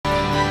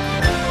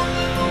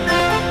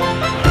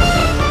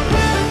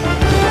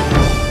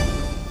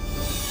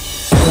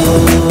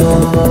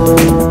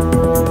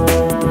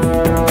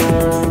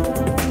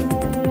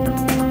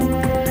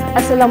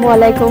আসসালামু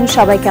আলাইকুম,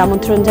 সবাইকে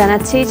আমন্ত্রণ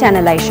জানাচ্ছি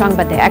চ্যানেল আই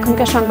সংবাদে।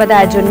 এখনকার সংবাদ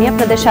আয়োজন নিয়ে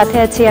আপনাদের সাথে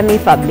আছি আমি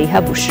ফাবলিহা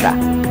বুশরা।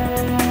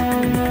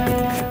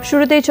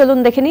 শুরুতেই চলুন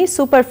দেখে নিই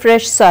সুপার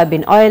ফ্রেশ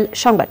সয়াবিন অয়েল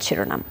সংবাদ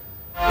শিরোনাম।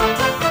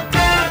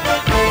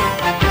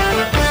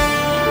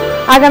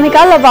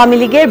 আগামীকাল আওয়ামী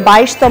লীগের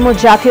 22তম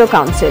জাতীয়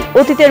কাউন্সিল।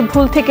 অতীতের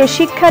ভুল থেকে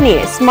শিক্ষা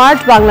নিয়ে স্মার্ট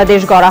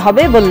বাংলাদেশ গড়া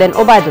হবে বললেন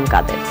ওবায়দুল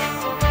কাদের।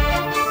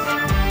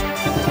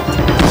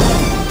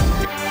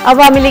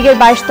 আওয়ামী লীগের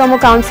 22তম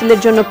কাউন্সিলের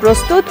জন্য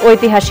প্রস্তুত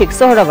ঐতিহাসিক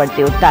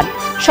সোহরাওয়ার্দী উদ্যান।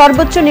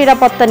 সর্বোচ্চ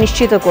নিরাপত্তা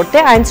নিশ্চিত করতে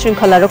আইন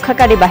শৃঙ্খলা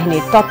রক্ষাকারী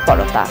বাহিনীর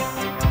তৎপরতা।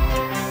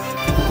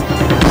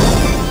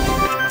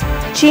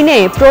 চীনে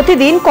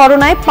প্রতিদিন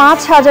করোনায়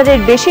 5,000-এর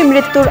বেশি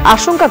মৃত্যুর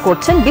আশঙ্কা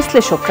করছেন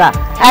বিশ্লেষকরা।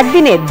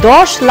 একদিনে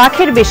 10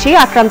 লাখের বেশি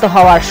আক্রান্ত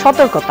হওয়ার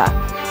সতর্কতা।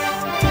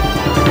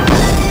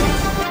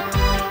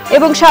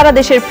 এবং সারা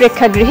দেশের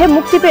প্রেক্ষাগৃহে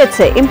মুক্তি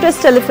পেয়েছে ইমপ্রেস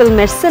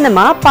টেলিফিল্মের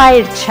সিনেমা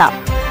পায়ের ছাপ।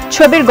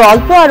 ছবির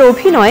গল্প আর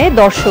অভিনয়ে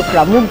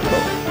দর্শকরা মুগ্ধ।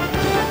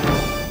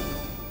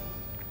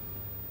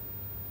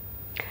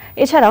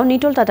 এছাড়াও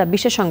নিটোল টাটা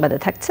বিশেষ সংবাদে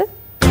থাকছে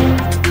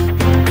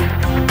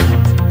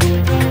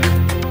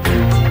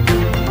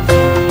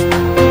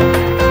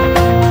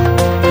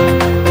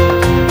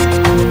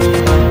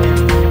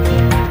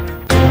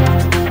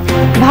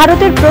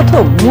ভারতের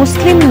প্রথম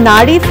মুসলিম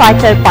নারী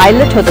ফাইটার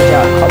পাইলট হতে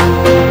যাওয়ার খবর।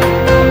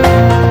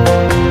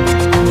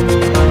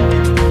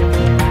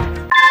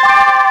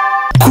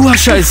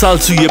 কুয়াশায় সাল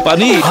ছুঁয়ে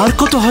পানি আর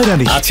কত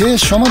হয়রানি আছে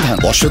সমাধান।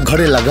 বসত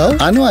ঘরে লাগাও,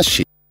 আনো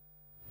আসি।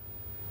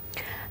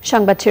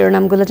 সংবাদ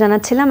শিরোনামগুলো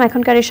জানাচ্ছিলাম।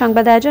 এখনকার এই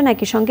সংবাদ আয়োজন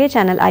একই সঙ্গে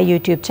চ্যানেল আই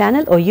ইউটিউব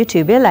চ্যানেল ও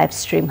ইউটিউবে লাইভ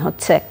স্ট্রিম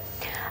হচ্ছে।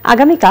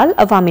 আগামীকাল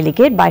আওয়ামী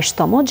লীগের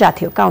 22তম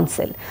জাতীয়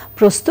কাউন্সিল।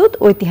 প্রস্তুত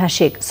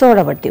ঐতিহাসিক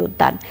সোহরাওয়ার্দী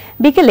উদ্যান।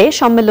 বিকেলে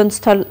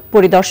সম্মেলনস্থল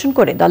পরিদর্শন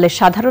করে দলের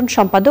সাধারণ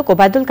সম্পাদক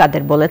ওবায়দুল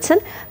কাদের বলেছেন,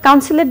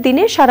 কাউন্সিলের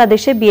দিনে সারা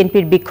দেশে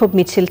বিএনপির বিক্ষোভ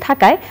মিছিল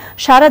থাকায়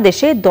সারা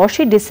দেশে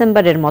 10ই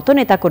ডিসেম্বরের মতো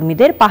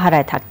নেতাকর্মীদের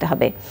পাহারায় থাকতে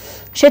হবে।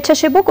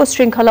 স্বেচ্ছাসেবক ও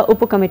শৃঙ্খলা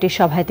উপকমিটির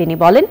সভায় তিনি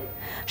বলেন,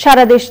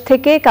 সারা দেশ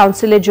থেকে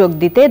কাউন্সিলে যোগ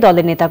দিতে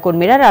দলের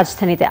নেতাকর্মীরা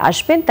রাজধানীতে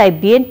আসবেন, তাই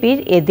বিএনপির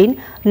এদিন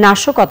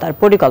নাশকতার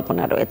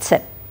পরিকল্পনা রয়েছে।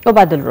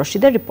 ওবায়দুল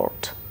রশিদের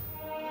রিপোর্ট।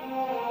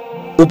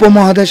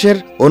 উপমহাদেশের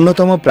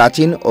অন্যতম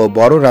প্রাচীন ও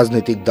বড়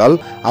রাজনৈতিক দল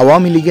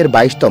আওয়ামী লীগের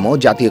 22তম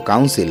জাতীয়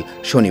কাউন্সিল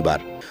শনিবার।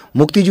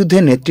 মুক্তিযুদ্ধে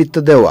নেতৃত্ব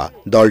দেওয়া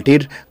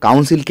দলটির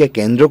কাউন্সিলকে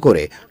কেন্দ্র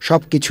করে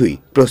সবকিছুই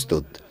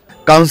প্রস্তুত।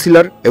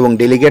 কাউন্সিলর এবং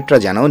ডেলিগেটরা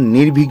যেন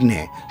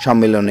নির্বিঘ্নে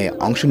সম্মেলনে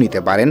অংশ নিতে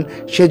পারেন,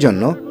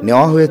 সেজন্য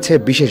নেওয়া হয়েছে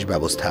বিশেষ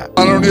ব্যবস্থা।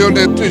 মাননীয়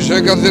নেত্রী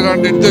শেখ হাসিনার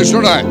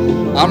নির্দেশনায়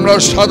আমরা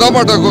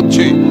সাদামাটা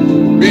করছি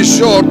বিশ্ব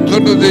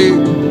অর্থনীতি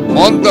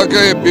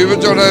মন্দাকে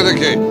বিবেচনায়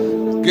রেখে,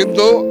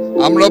 কিন্তু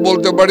আমরা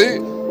বলতে পারি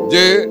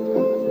যে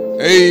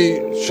এই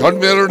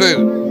সম্মেলনের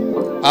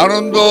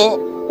আনন্দ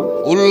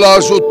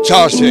উল্লাস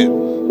উচ্ছ্বাসে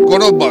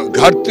কোনো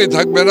ঘাটতি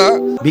থাকবে না।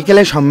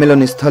 বিকেলে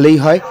সম্মেলনস্থলেই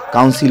হয়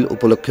কাউন্সিল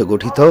উপলক্ষে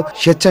গঠিত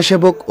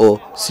স্বেচ্ছাসেবক ও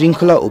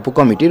শৃঙ্খলা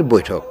উপকমিটির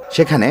বৈঠক।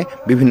 সেখানে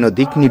বিভিন্ন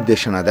দিক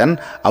নির্দেশনা দেন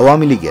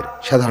আওয়ামী লীগের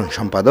সাধারণ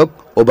সম্পাদক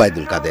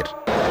ওবায়দুল কাদের।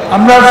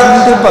 আমরা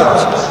শুনতে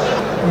পাচ্ছি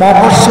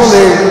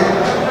মফস্বলে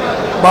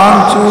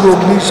বাংচুর,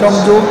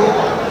 অগ্নিসংযোগ,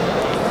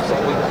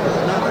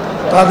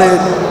 তাদের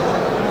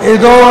এ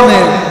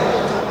ধরনের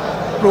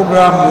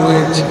প্রোগ্রাম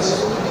রয়েছে।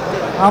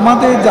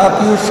 আমাদের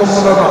জাতীয়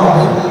সম্মেলন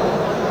হবে,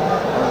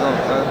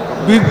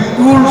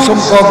 বিপুল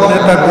সংখ্যক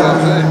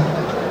নেতাকর্মী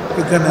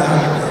এখানে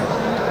আসবে,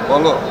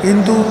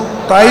 কিন্তু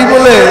তাই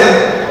বলে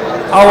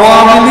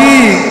আওয়ামী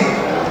লীগ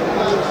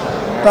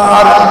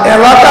তার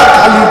এলাকা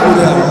খালি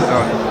করে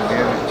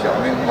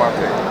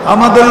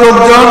আমাদের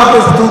লোকজন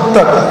প্রস্তুত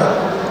থাকে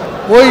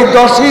ওই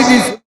 10ই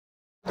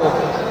ডিসেম্বর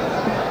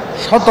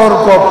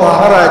সতর্ক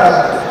পাহারায়।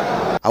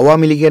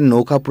 আওয়ামী লীগের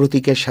নৌকা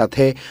প্রতীকের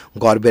সাথে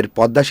গর্বের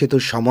পদ্মা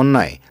সেতুর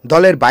সমন্বয়ে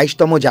দলের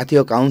 22তম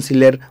জাতীয়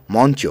কাউন্সিলের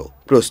মঞ্চ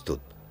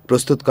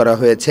প্রস্তুত করা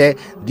হয়েছে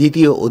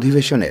দ্বিতীয়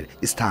অধিবেশনের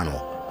স্থানও।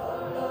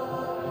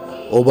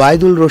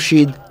 Obaidul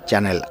Rashid,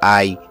 channel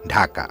I,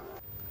 Dhaka.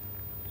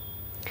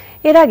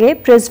 এর আগে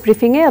প্রেস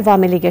ব্রিফিংয়ে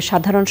আওয়ামী লীগের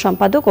সাধারণ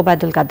সম্পাদক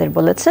ওবায়দুল কাদের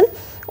বলেছেন,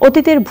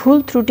 অতীতের ভুল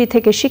ত্রুটি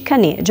থেকে শিক্ষা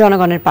নিয়ে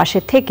জনগণের পাশে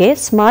থেকে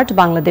স্মার্ট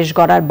বাংলাদেশ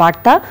গড়ার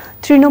বার্তা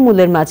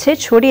তৃণমূলের মাঝে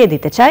ছড়িয়ে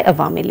দিতে চায়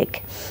আওয়ামী লীগ।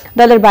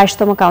 দলের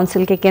 22তম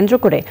কাউন্সিলকে কেন্দ্র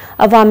করে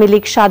আওয়ামী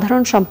লীগ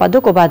সাধারণ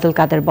সম্পাদক ওবায়দুল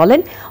কাদের বলেন,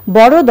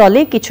 বড়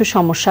দলে কিছু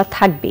সমস্যা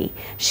থাকবেই,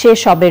 সে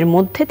সবের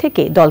মধ্যে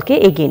থেকে দলকে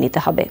এগিয়ে নিতে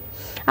হবে।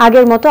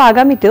 আগের মতো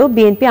আগামীতেও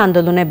বিএনপি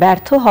আন্দোলনে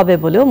ব্যর্থ হবে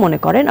বলেও মনে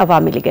করেন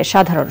আওয়ামী লীগের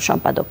সাধারণ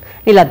সম্পাদক।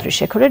 নীলাদ্রি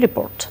শেখরের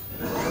রিপোর্ট।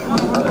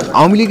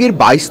 আওয়ামী লীগের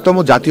 22তম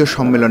জাতীয়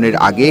সম্মেলনের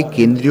আগে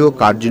কেন্দ্রীয়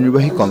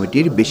কার্যনির্বাহী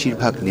কমিটির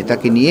বেশিরভাগ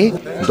নেতাকে নিয়ে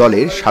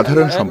দলের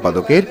সাধারণ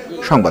সম্পাদকের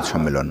সংবাদ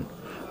সম্মেলন।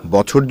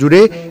 বছর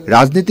জুড়ে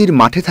রাজনীতির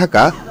মাঠে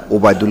থাকা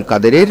ওবায়দুল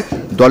কাদেরের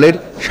দলের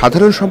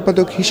সাধারণ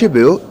সম্পাদক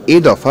হিসেবেও এ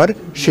দফার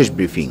শেষ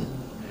ব্রিফিং।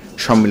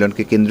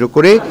 সম্মেলনকে কেন্দ্র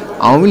করে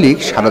আওয়ামী লীগ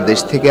সারা দেশ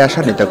থেকে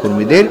আসা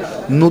নেতাকর্মীদের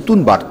নতুন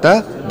বার্তা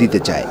দিতে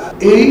চায়।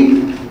 এই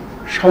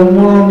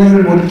সম্মেলনের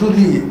মধ্য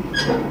দিয়ে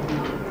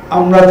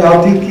আমরা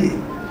জাতিকে,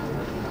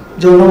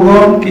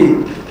 জনগণকে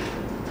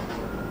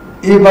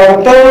এই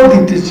বার্তাও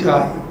দিতে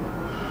চাই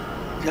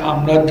যে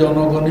আমরা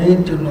জনগণের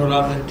জন্য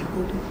রাজনীতি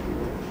করি,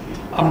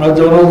 আমরা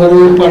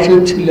জনগণের পাশে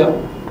ছিলাম,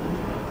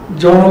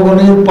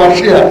 জনগণের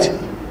পাশে আছি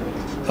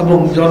এবং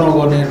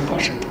জনগণের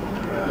পাশে,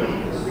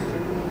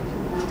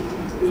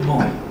 এবং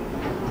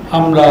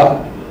আমরা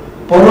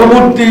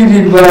পরবর্তী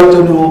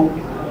নির্বাচনেও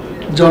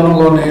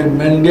জনগণের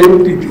ম্যান্ডেট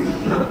দিতে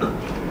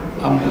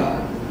আমরা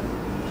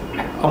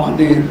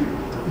আমাদের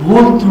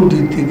ভুল ত্রুটি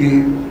থেকে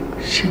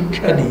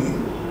শিক্ষা নিয়ে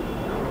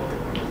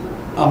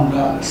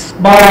আমরা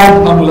স্মার্ট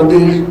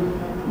বাংলাদেশ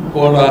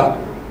গড়ার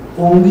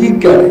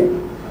অঙ্গীকারে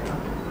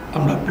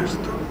আমরা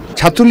প্রস্তুত।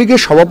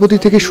 ছাত্রলীগের সভাপতি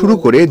থেকে শুরু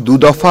করে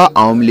দুদফা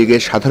আওয়ামী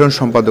লীগের সাধারণ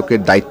সম্পাদকের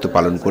দায়িত্ব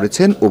পালন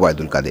করেছেন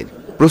ওবায়দুল কাদের।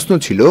 প্রশ্ন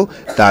ছিল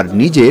তার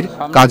নিজের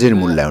কাজের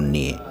মূল্যায়ন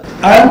নিয়ে।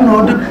 I am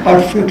not a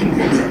perfect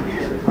leader,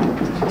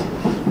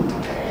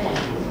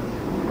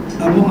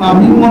 এবং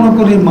আমি মনে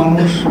করি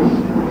মানুষ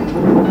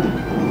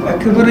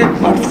একেবারে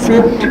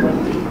পারফেক্ট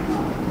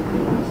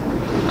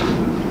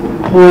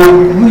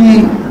খুবই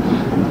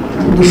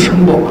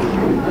দুঃসম্ভব।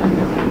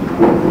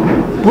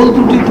 ভুল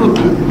ত্রুটি তো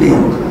থাকবেই,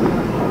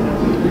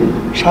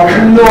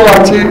 সাফল্যও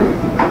আছে,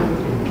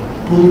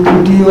 ভুল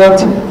ত্রুটিও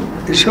আছে,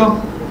 এসব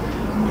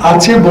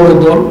আছে। বড়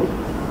দল,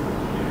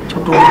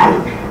 ছোট দল,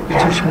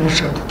 কিছু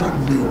সমস্যা তো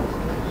থাকবেই।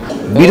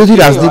 বিরোধী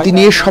রাজনীতি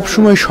নিয়ে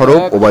সবসময়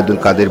সরব ওবায়দুল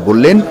কাদের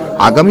বললেন,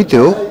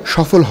 আগামীতেও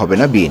সফল হবে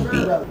না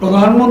বিএনপি।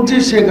 প্রধানমন্ত্রী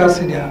শেখ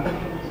হাসিনা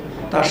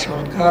তার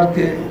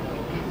সরকারকে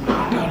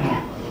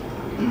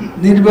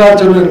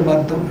নির্বাচনের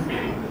মাধ্যমে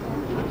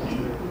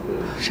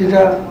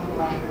সেটা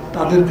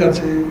তাদের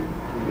কাছে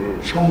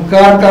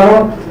শঙ্কার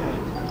কারণ,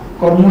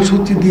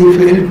 কর্মসূচি দিয়ে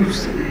ফেল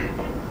করছে,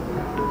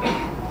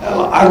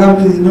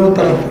 আগামী দিনেও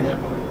তারা ফেল,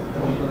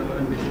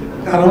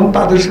 কারণ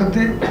তাদের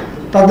সাথে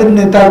তাদের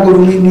নেতা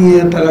কর্মী নিয়ে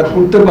তারা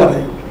করতে পারে,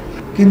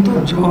 কিন্তু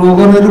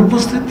জনগণের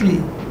উপস্থিতি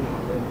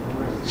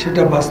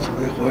সেটা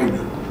বাস্তবে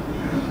হয়নি।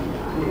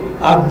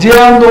 আর যে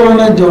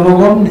আন্দোলনে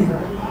জনগণ নেই,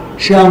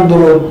 সে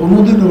আন্দোলন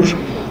কোনোদিনও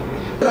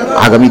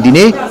আগামী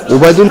দিনে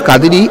ওবায়দুল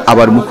কাদেরই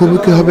আবার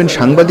মুখোমুখি হবেন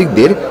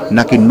সাংবাদিকদের,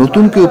 নাকি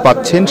নতুন কেউ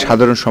পাচ্ছেন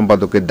সাধারণ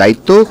সম্পাদকের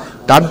দায়িত্ব,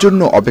 তার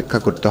জন্য অপেক্ষা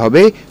করতে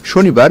হবে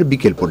শনিবার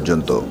বিকেল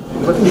পর্যন্ত।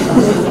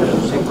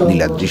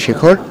 Niladri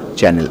Shekhar,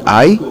 channel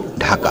I,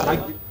 Dhaka.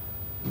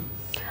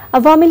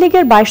 আওয়ামী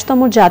লীগের 22তম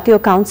জাতীয়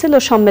কাউন্সিল ও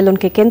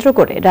সম্মেলনকে কেন্দ্র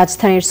করে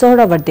রাজধানীর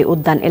সোহরাওয়ার্দী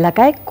উদ্যান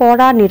এলাকায়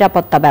কড়া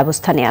নিরাপত্তা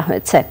ব্যবস্থা নেওয়া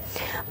হয়েছে।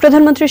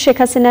 প্রধানমন্ত্রী শেখ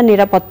হাসিনার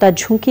নিরাপত্তা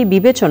ঝুঁকি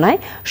বিবেচনায়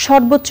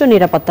সর্বোচ্চ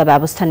নিরাপত্তা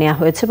ব্যবস্থা নেওয়া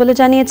হয়েছে বলে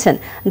জানিয়েছেন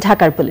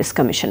ঢাকার police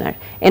commissioner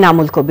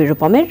Enamul Kabir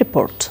রূপমের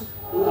report.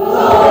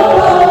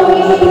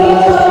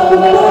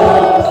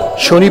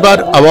 শনিবার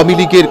আওয়ামী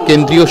লীগের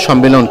কেন্দ্রীয়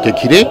সম্মেলনকে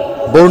ঘিরে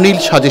বর্ণিল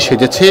সাজে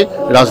সেজেছে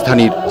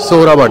রাজধানীর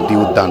সোহরাওয়ার্দী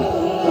উদ্যান।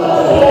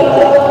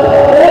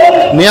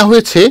 নেওয়া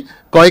হয়েছে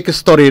কয়েক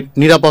স্তরের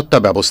নিরাপত্তা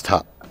ব্যবস্থা,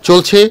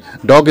 চলছে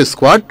ডগ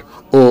স্কোয়াড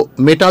ও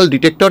মেটাল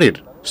ডিটেক্টরের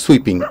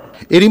সুইপিং।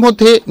 এরই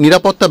মধ্যে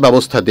নিরাপত্তা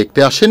ব্যবস্থা দেখতে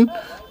আসেন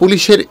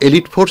পুলিশের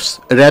এলিট ফোর্স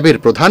র্যাবের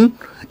প্রধান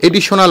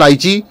এডিশনাল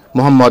আইজি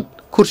মোহাম্মদ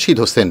খুরশিদ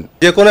হোসেন।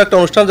 যে কোনো একটা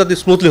অনুষ্ঠান যাতে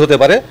স্মুথলি হতে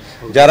পারে,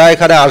 যারা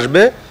এখানে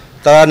আসবে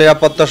তারা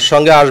নিরাপত্তার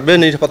সঙ্গে আসবে,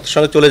 নিরাপত্তার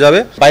সঙ্গে চলে যাবে,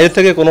 বাইরে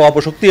থেকে কোনো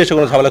অপশক্তি এসে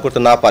কোনো ঝামেলা করতে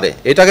না পারে,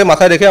 এটাকে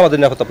মাথায় রেখে আমাদের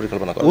নিরাপত্তা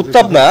পরিকল্পনা করা।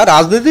 উত্তাপ না,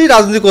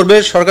 রাজনীতি করবে,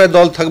 সরকারের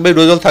দল থাকবে,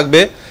 বিরোধী দল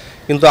থাকবে,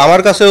 কিন্তু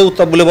আমার কাছে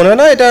উত্তাপ বলে মনে হয়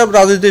না। এটা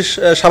রাজনীতির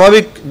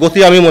স্বাভাবিক গতি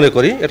আমি মনে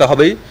করি, এটা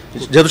হবেই,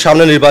 যেহেতু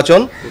সামনে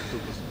নির্বাচন।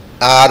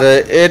 আর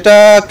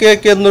এটাকে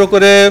কেন্দ্র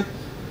করে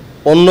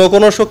অন্য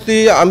কোনো শক্তি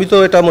আমি তো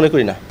এটা মনে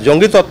করি না।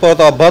 জঙ্গি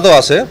তৎপরতা অব্যাহত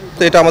আছে,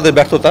 তো এটা আমাদের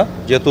ব্যর্থতা,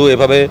 যেহেতু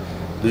এভাবে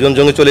দুজন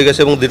জঙ্গি চলে গেছে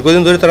এবং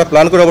দীর্ঘদিন ধরে তারা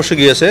প্ল্যান করে অবশ্যই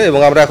গিয়েছে এবং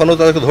আমরা এখনো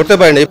তাদেরকে ধরতে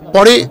পারিনি।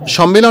 পরে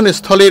সম্মেলন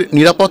স্থলের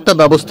নিরাপত্তা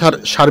ব্যবস্থার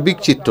সার্বিক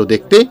চিত্র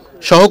দেখতে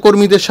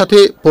সহকর্মীদের সাথে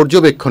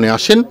পর্যবেক্ষণে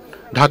আসেন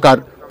ঢাকার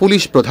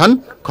পুলিশ প্রধান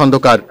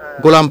খন্দকার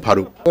গোলাম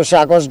ফারুক।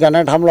 আকাশ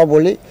গ্রেনেড হামলা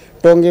বলি,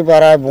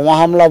 টঙ্গিপাড়ায় বোমা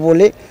হামলা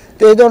বলি,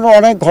 তো এই ধরনের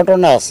অনেক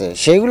ঘটনা আছে।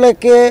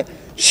 সেইগুলোকে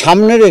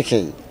সামনে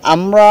রেখেই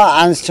আমরা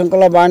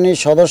আইনশৃঙ্খলা বাহিনীর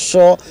সদস্য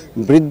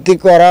বৃদ্ধি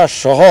করা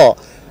সহ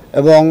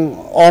এবং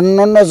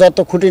অন্যান্য যত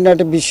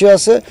খুঁটিনাটি বিষয়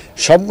আছে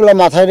সবগুলো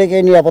মাথায় রেখে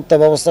নিরাপত্তা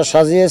ব্যবস্থা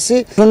সাজিয়েছি।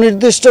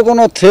 সুনির্দিষ্ট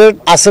কোনো থ্রেট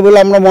আছে বলে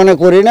আমরা মনে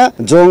করি না।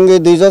 জঙ্গি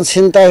 2 জন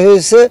ছিনতাই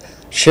হয়েছে,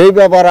 সেই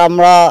ব্যাপারে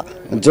আমরা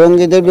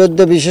জঙ্গিদের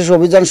বিরুদ্ধে বিশেষ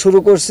অভিযান শুরু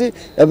করছি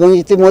এবং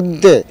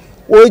ইতিমধ্যে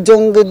ওই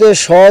জঙ্গিদের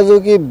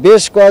সহযোগী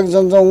বেশ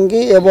কয়েকজন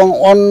জঙ্গি এবং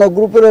অন্য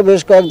গ্রুপেরও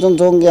বেশ কয়েকজন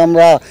জঙ্গি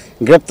আমরা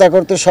গ্রেপ্তার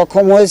করতে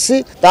সক্ষম হয়েছি।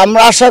 তা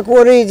আমরা আশা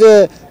করি যে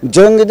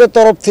জঙ্গিদের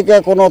তরফ থেকে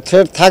কোনো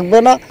থ্রেট থাকবে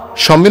না।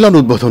 সম্মেলন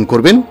উদ্বোধন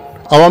করবেন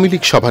আওয়ামী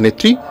লীগ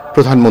সভানেত্রী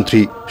প্রধানমন্ত্রী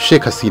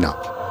শেখ হাসিনা।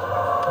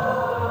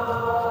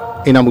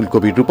 Enamul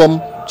Kabir Rupam,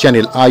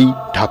 channel I,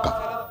 Dhaka.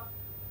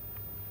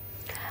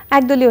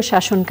 একদলীয়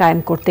শাসন কায়েম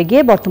করতে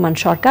গিয়ে বর্তমান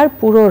সরকার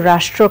পুরো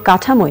রাষ্ট্র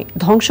কাঠামোই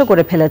ধ্বংস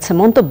করে ফেলেছে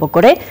মন্তব্য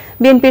করে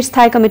বিএনপির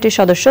স্থায়ী কমিটির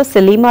সদস্য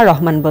সেলিমা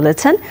রহমান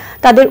বলেছেন,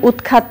 তাদের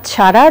উৎখাত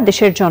ছাড়া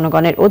দেশের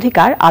জনগণের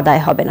অধিকার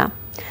আদায় হবে না।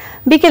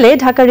 বিকেলে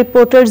ঢাকা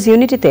রিপোর্টার্স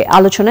ইউনিটিতে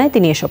আলোচনায়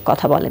তিনি এসব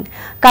কথা বলেন।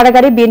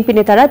 কারাগারে বিএনপি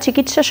নেতারা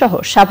চিকিৎসা সহ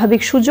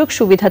স্বাভাবিক সুযোগ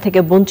সুবিধা থেকে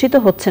বঞ্চিত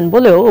হচ্ছেন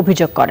বলেও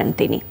অভিযোগ করেন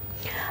তিনি।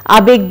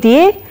 আবেগ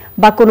দিয়ে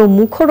বা কোনো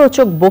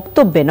মুখরোচক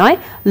বক্তব্যে নয়,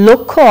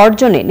 লক্ষ্য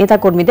অর্জনে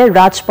নেতাকর্মীদের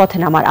রাজপথে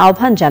নামার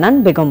আহ্বান জানান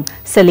বেগম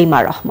সেলিমা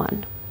রহমান।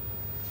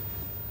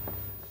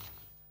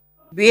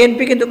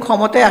 বিএনপি কিন্তু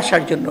ক্ষমতায়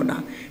আসার জন্য না,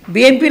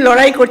 বিএনপি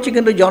লড়াই করছে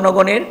কিন্তু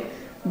জনগণের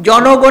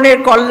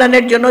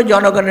কল্যাণের জন্য,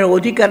 জনগণের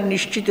অধিকার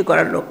নিশ্চিত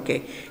করার লক্ষ্যে।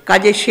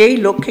 কাজে সেই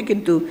লক্ষ্যে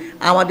কিন্তু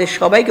আমাদের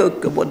সবাইকে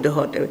ঐক্যবদ্ধ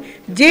হতে হবে।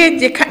 যে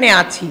যেখানে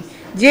আছি,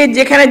 যে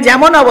যেখানে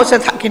যেমন অবস্থা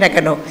থাকি না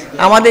কেন,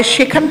 আমাদের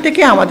সেখান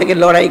থেকে আমাদেরকে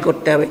লড়াই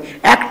করতে হবে।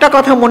 একটা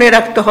কথা মনে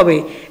রাখতে হবে,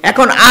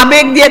 এখন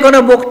আবেগ দিয়ে কোনো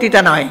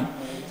বক্তৃতা নয়,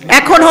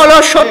 এখন হলো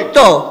সত্য।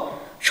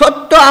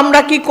 আমরা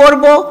কি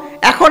করব,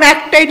 এখন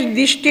একটাই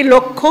দৃষ্টি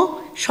লক্ষ্য,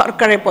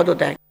 সরকারের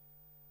পদত্যাগ।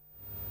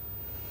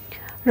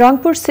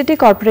 রংপুর সিটি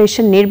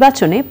কর্পোরেশন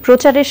নির্বাচনে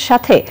প্রচারের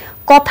সাথে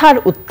কথার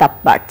উত্তাপ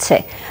বাড়ছে।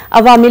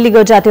 আওয়ামী লীগ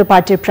ও জাতীয়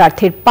পার্টির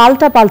প্রার্থীর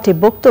পাল্টাপাল্টি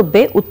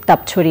বক্তব্যে উত্তাপ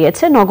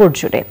ছড়িয়েছে নগর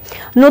জুড়ে।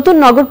 নতুন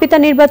নগরপিতা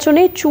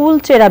নির্বাচনে চুল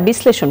চেরা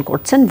বিশ্লেষণ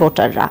করছেন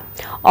ভোটাররা।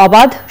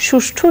 অবাধ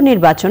সুষ্ঠু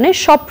নির্বাচনে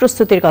সব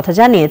প্রস্তুতির কথা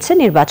জানিয়েছে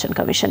নির্বাচন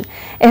কমিশন।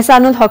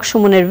 এহসানুল হক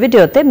সুমনের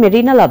ভিডিওতে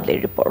Marina লাভলির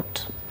report.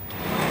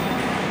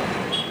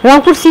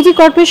 Rangpur city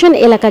corporation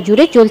এলাকা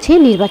জুড়ে চলছে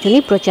নির্বাচনী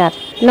প্রচার।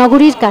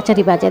 নগরীর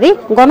কাচারি বাজারে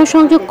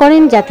গণসংযোগ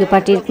করেন জাতীয়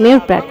পার্টির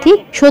মেয়র প্রার্থী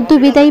সদ্য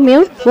বিদায়ী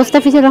মেয়র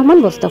মোস্তাফিজুর রহমান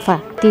মোস্তফা।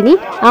 তিনি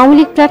আওয়ামী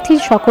লীগ প্রার্থীর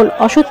সকল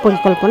অসৎ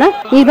পরিকল্পনা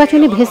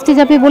নির্বাচনে ভেস্তে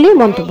যাবে বলে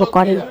মন্তব্য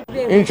করেন।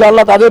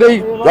 ইনশাআল্লাহ তাদের এই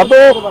যত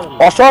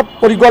অসৎ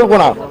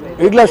পরিকল্পনা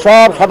এগুলো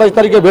সব 27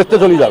 তারিখে ভেস্তে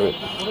চলে যাবে,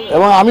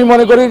 এবং আমি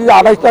মনে করি যে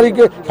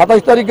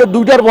 27 তারিখে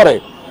 2টার পরে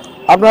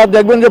আপনারা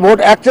দেখবেন যে ভোট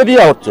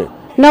একচেটিয়া হচ্ছে।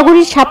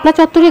 নগরীর শাপলা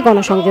চত্বরে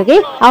গণসংযোগে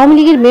আওয়ামী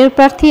লীগের মেয়র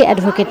প্রার্থী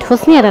অ্যাডভোকেট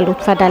হোসনে আরা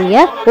লুৎফা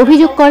ডালিয়া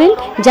অভিযোগ করেন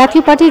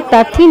জাতীয় পার্টির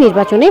প্রার্থী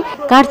নির্বাচনে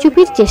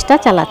কারচুপির চেষ্টা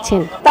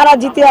চালাচ্ছেন। তারা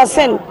জিতে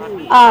আছেন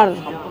আর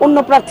অন্য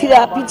প্রার্থীরা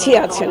পিছিয়ে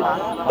আছেন।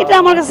 এটা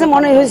আমার কাছে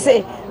মনে হয়েছে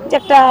যে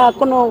একটা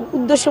কোনো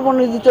উদ্দেশ্য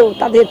প্রণোদিত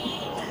তাদের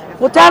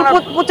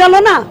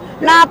প্রচারণা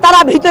না, তারা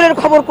ভিতরের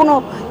খবর কোনো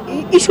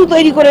ইস্যু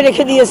তৈরি করে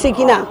রেখে দিয়েছে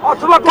কিনা,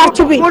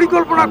 কারচুপি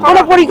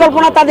কোনো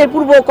পরিকল্পনা তাদের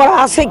পূর্ব করা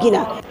আছে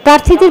কিনা।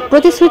 প্রার্থীদের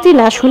প্রতিশ্রুতি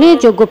না শুনে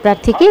যোগ্য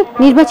প্রার্থীকে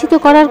নির্বাচিত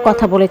করার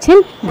কথা বলেছেন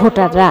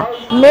ভোটাররা।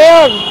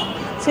 মেয়র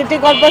সিটি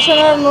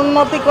কর্পোরেশনের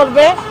উন্নতি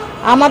করবে,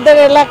 আমাদের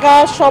এলাকা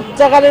সব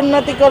জায়গার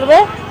উন্নতি করবে,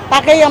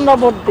 তাকেই আমরা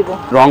ভোট দিব।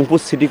 রংপুর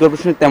সিটি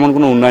কর্পোরেশনের তেমন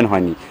কোনো উন্নয়ন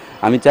হয়নি।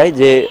 আমি চাই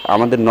যে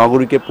আমাদের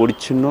নগরীকে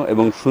পরিচ্ছন্ন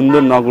এবং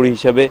সুন্দর নগরী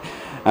হিসাবে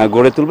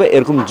গড়ে তুলবে,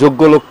 এরকম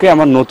যোগ্য লোককে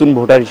আমার নতুন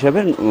ভোটার হিসেবে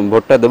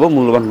ভোটটা দেবো,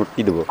 মূল্যবান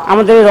ভোটটি দেবো।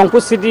 আমাদের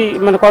রংপুর সিটি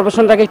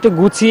কর্পোরেশনটাকে একটু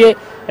গুছিয়ে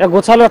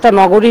গোছালো একটা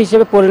নগরী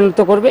হিসেবে পরিণত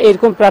করবে,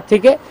 এরকম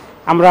প্রার্থীকে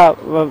আমরা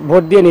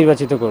ভোট দিয়ে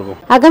নির্বাচিত করব।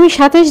 আগামী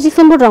 27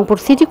 ডিসেম্বর রংপুর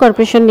সিটি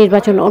কর্পোরেশন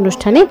নির্বাচন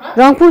অনুষ্ঠানে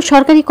রংপুর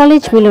সরকারি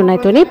কলেজ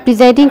মিলনায়তনে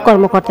প্রিজাইডিং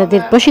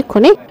কর্মকর্তাদের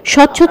প্রশিক্ষণে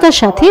স্বচ্ছতার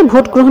সাথে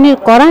ভোট গ্রহণের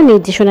কড়া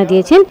নির্দেশনা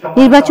দিয়েছেন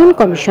নির্বাচন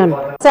কমিশন।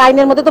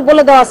 আইনের মধ্যে তো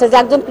বলে দেওয়া আছে যে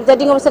একজন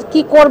প্রিজাইডিং অফিসার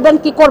কি করবেন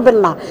কি করবেন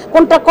না,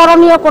 কোনটা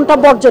করণীয় কোনটা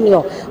বর্জনীয়।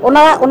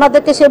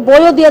 ওনাদেরকে সেই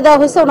বইও দিয়ে দেওয়া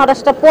হয়েছে, ওনারা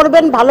সেটা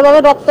পড়বেন, ভালোভাবে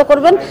রপ্ত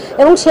করবেন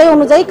এবং সেই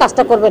অনুযায়ী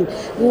কাজটা করবেন।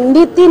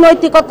 নীতি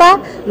নৈতিকতা,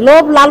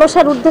 লোভ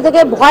লালসার ঊর্ধ্বে থেকে,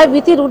 ভয়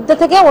ভীতির ঊর্ধ্বে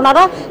থেকে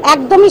ওনারা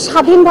একদমই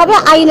স্বাধীনভাবে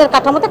আইনের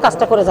কাঠামোতে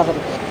কাজটা করে যাবেন।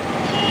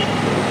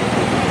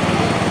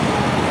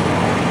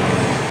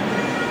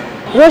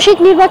 রসিক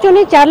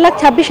নির্বাচনে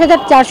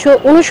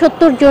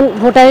 4,26,469 জন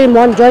ভোটারের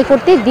মন জয়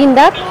করতে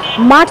দিনরাত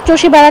মাঠ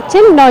চষে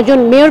বেড়াচ্ছেন 9 জন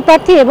মেয়র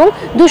প্রার্থী এবং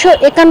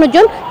 251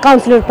 জন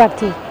কাউন্সিলর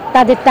প্রার্থী।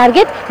 তাদের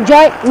টার্গেট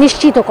জয়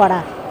নিশ্চিত করা।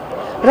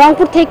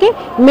 রংপুর থেকে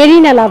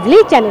Marina lovely,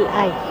 channel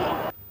I.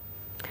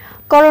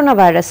 Corona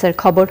ভাইরাসের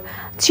খবর।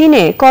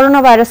 চীনে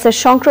করোনা ভাইরাসের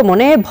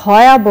সংক্রমণে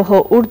ভয়াবহ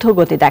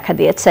ঊর্ধ্বগতি দেখা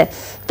দিয়েছে,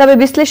 তবে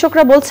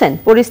বিশ্লেষকরা বলছেন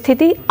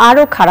পরিস্থিতি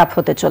আরও খারাপ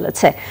হতে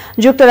চলেছে।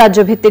 যুক্তরাজ্য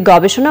ভিত্তিক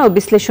গবেষণা ও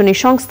বিশ্লেষণী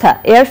সংস্থা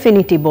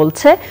এয়ারফিনিটি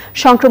বলছে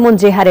সংক্রমণ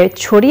যে হারে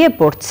ছড়িয়ে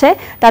পড়ছে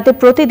তাতে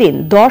প্রতিদিন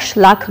 10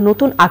 লাখ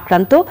নতুন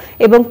আক্রান্ত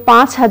এবং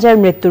 5,000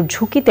 মৃত্যুর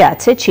ঝুঁকিতে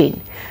আছে চীন।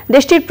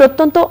 দেশটির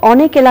প্রত্যন্ত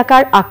অনেক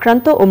এলাকার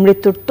আক্রান্ত ও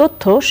মৃত্যুর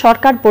তথ্য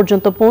সরকার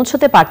পর্যন্ত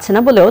পৌঁছতে পারছে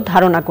না বলেও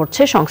ধারণা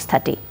করছে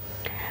সংস্থাটি।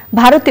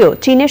 ভারতেও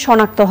চীনে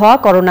শনাক্ত হওয়া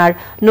করোনার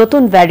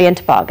নতুন ভ্যারিয়েন্ট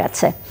পাওয়া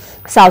গেছে।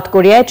 সাউথ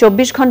কোরিয়ায়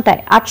 24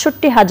 ঘন্টায়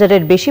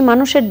 68,000-এর বেশি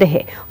মানুষের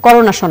দেহে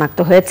করোনা শনাক্ত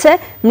হয়েছে,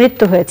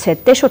 মৃত্যু হয়েছে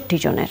 63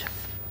 জনের।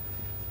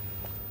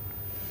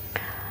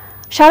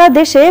 সারা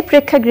দেশে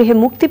প্রেক্ষাগৃহে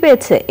মুক্তি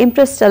পেয়েছে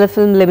ইমপ্রেস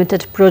টেলিফিল্ম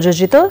লিমিটেড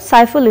প্রযোজিত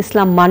সাইফুল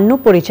ইসলাম মান্নু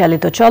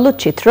পরিচালিত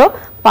চলচ্চিত্র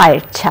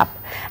পায়ের ছাপ।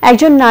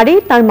 একজন নারী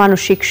তার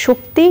মানসিক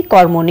শক্তি,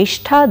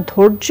 কর্মনিষ্ঠা,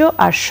 ধৈর্য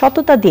আর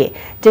সততা দিয়ে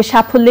যে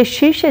সাফল্যের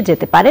শীর্ষে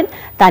যেতে পারেন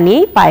তা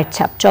নিয়েই পায়ের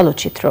ছাপ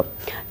চলচ্চিত্র।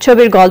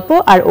 ছবির গল্প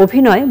আর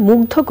অভিনয়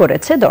মুগ্ধ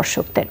করেছে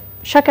দর্শকদের।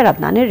 শাকের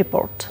আদনানের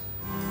রিপোর্ট।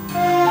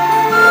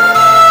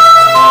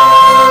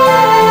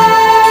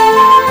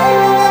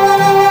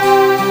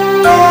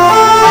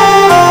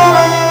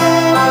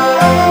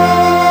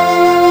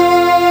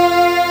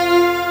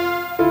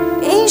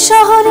 এই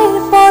শহরের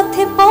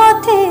পথে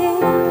পথে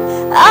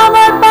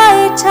আমার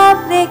পায়ের ছাপ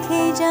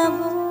রেখে যাব।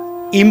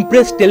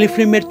 ইমপ্রেস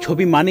টেলিফিল্মের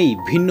ছবি মানেই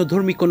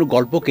ভিন্নধর্মী কোনো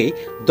গল্পকে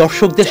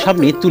দর্শকদের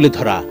সামনে তুলে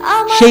ধরা।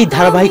 সেই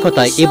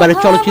ধারাবাহিকতায় এবারে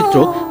চলচ্চিত্র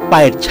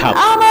পায়ের ছাপ।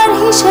 আমার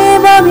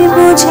হিসেব আমি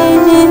বুঝে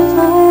নেব।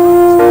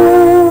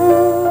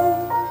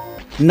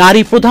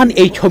 নারী প্রধান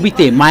এই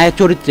ছবিতে মায়া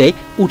চরিত্রে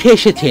উঠে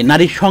এসেছে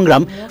নারীর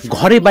সংগ্রাম,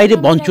 ঘরে বাইরে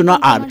বঞ্চনা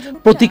আর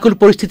প্রতিকূল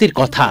পরিস্থিতির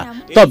কথা।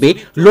 তবে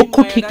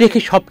লক্ষ্য ঠিক রেখে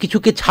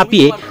সবকিছুকে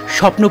ছাপিয়ে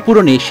স্বপ্ন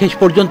পূরণে শেষ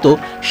পর্যন্ত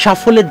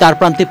সাফল্যের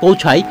দ্বারপ্রান্তে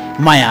পৌঁছায়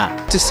মায়া।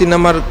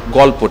 সিনেমার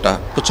গল্পটা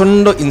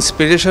প্রচন্ড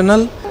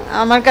ইন্সপিরেশনাল।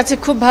 আমার কাছে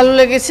খুব ভালো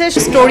লেগেছে,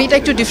 স্টোরিটা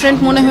একটু ডিফারেন্ট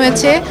মনে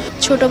হয়েছে।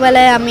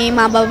 ছোটবেলায় আমি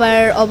মা বাবার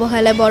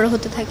অবহেলায় বড়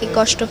হতে থাকি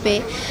কষ্ট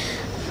পেয়ে,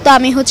 তো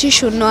আমি হচ্ছে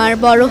শূন্য। আর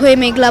বড় হয়ে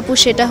মেঘলাপু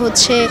সেটা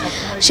হচ্ছে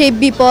সেই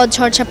বিপদ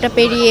ঝড়ঝাপটা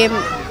পেরিয়ে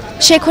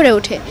শেখরে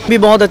ওঠে। भी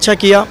बहुत अच्छा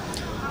किया,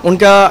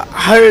 उनका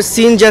हर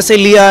सीन जैसे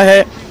लिया है,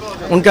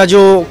 उनका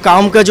जो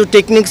काम का जो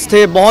टेक्निक्स थे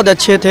बहुत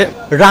अच्छे थे।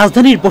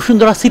 রাজধানীর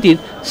বসুন্ধরা সিটির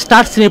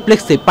স্টার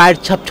সিনেপ্লেক্সে পায়ের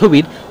ছাপ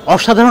ছবির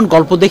অসাধারণ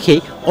গল্প দেখে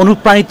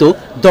অনুপ্রাণিত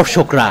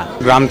দর্শকরা।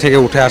 গ্রাম থেকে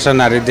উঠে আসা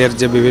নারীদের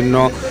যে বিভিন্ন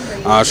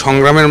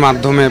সংগ্রামের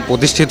মাধ্যমে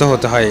প্রতিষ্ঠিত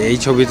হতে হয়, এই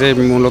ছবিতে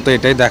মূলত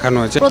এটাই দেখানো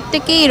হয়েছে।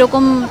 প্রত্যেকেই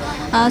এরকম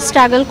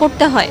স্ট্রাগল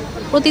করতে হয়,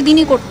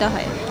 প্রতিদিনই করতে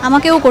হয়,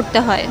 আমাকেও করতে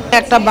হয়।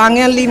 একটা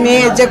বাঙালি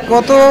মেয়ে যে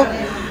কত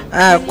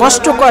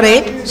কষ্ট করে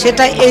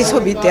সেটা এই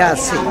ছবিতে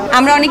আছে।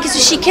 আমরা অনেক কিছু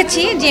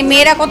শিখেছি যে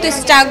মেয়েরা কত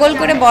স্ট্রাগল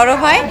করে বড়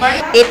হয়।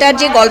 এটার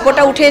যে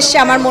গল্পটা উঠে এসছে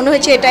আমার মনে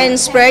হয়েছে এটা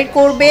ইন্সপায়ার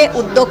করবে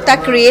উদ্যোক্তা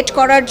ক্রিয়েট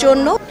করার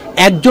জন্য।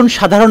 একজন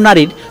সাধারণ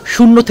নারীর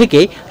শূন্য থেকে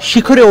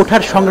শিখরে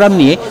ওঠার সংগ্রাম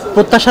নিয়ে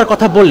প্রত্যাশার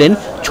কথা বললেন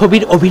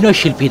ছবির অভিনয়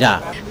শিল্পীরা।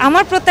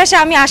 আমার প্রত্যাশা,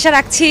 আমি আশা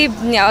রাখছি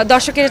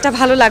দর্শকের এটা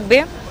ভালো লাগবে,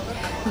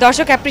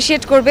 দর্শক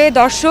অ্যাপ্রিসিয়েট করবে,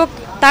 দর্শক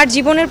তার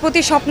জীবনের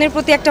প্রতি স্বপ্নের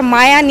প্রতি একটা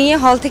মায়া নিয়ে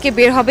হল থেকে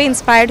বের হবে,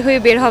 ইন্সপায়ার্ড হয়ে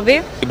বের হবে।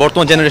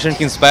 বর্তমান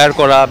জেনারেশনকে ইন্সপায়ার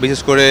করা,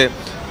 বিশেষ করে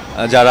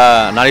যারা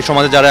নারী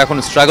সমাজে যারা এখন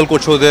স্ট্রাগল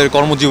করছে ওদের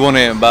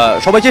কর্মজীবনে, বা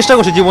সবাই চেষ্টা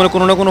করছে জীবনে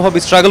কোনো না কোনোভাবে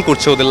স্ট্রাগল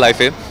করছে ওদের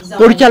লাইফে।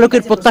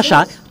 পরিচালকের প্রত্যাশা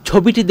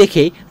ছবিটি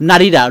দেখে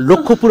নারীরা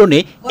লক্ষ্য পূরণে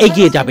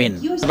এগিয়ে যাবেন।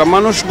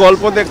 মানুষ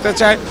গল্প দেখতে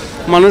চায়,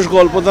 মানুষ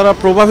গল্প দ্বারা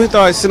প্রভাবিত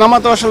হয়। সিনেমা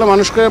তো আসলে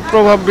মানুষকে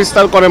প্রভাব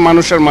বিস্তার করে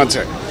মানুষের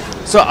মাঝে।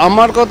 সো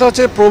আমার কথা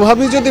হচ্ছে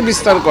প্রভাবই যদি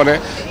বিস্তার করে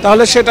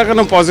তাহলে সেটা কেন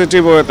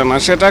পজিটিভ হতে না,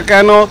 সেটা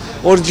কেন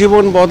ওর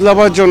জীবন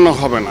বদলাবার জন্য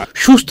হবে না।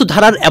 সুস্থ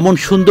ধারার এমন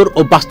সুন্দর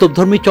ও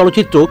বাস্তবধর্মী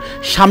চলচ্চিত্র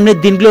সামনের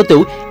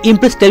দিনগুলোতেও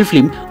ইমপ্রেস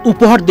টেলিফিল্ম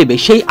উপহার দেবে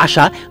সেই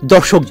আশা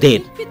দর্শকদের।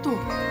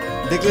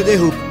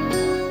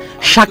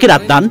 Shakir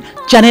Adnan,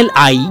 channel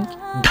I,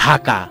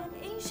 Dhaka.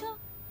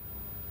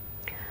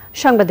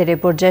 সংবাদের এই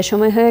পর্যায়ে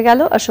সময় হয়ে গেল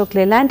Ashok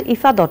Leyland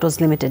Ifad autos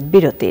limited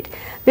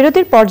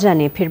বিরতির পর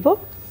জানিয়ে ফিরব।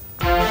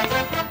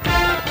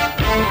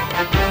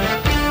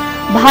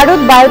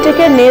 ভারত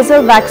বায়োটেকের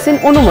নেজাল ভ্যাকসিন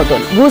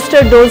অনুমোদন,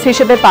 বুস্টার ডোজ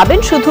হিসেবে পাবেন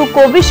শুধু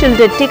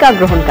কোভিশিল্ডের টিকা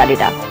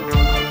গ্রহণকারীরা।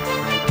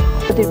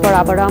 বিরতির পর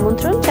আবারও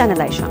আমন্ত্রণ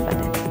চ্যানেল আই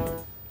সংবাদে।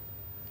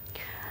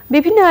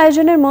 বিভিন্ন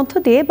আয়োজনের মধ্য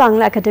দিয়ে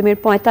বাংলা একাডেমির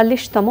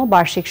 ৪৫তম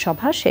বার্ষিক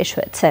সভা শেষ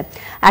হয়েছে।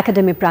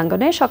 একাডেমি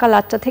প্রাঙ্গণে সকাল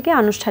 ৮টা থেকে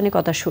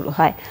আনুষ্ঠানিকতা শুরু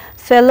হয়।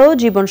 ফেলো,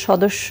 জীবন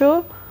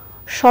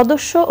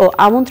সদস্য ও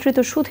আমন্ত্রিত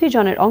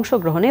সুধীজনের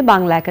অংশগ্রহণে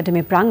বাংলা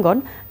একাডেমি প্রাঙ্গণ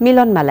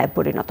মিলন মেলায়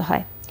পরিণত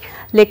হয়।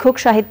 লেখক,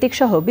 সাহিত্যিক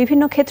সহ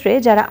বিভিন্ন ক্ষেত্রে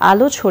যারা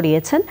আলো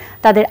ছড়িয়েছেন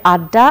তাদের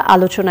আড্ডা,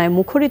 আলোচনায়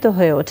মুখরিত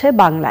হয়ে ওঠে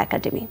বাংলা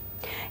একাডেমি।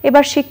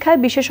 এবার শিক্ষায়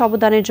বিশেষ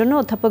অবদানের জন্য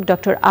অধ্যাপক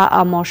ডক্টর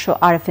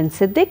আরফিন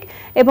সিদ্দিক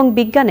এবং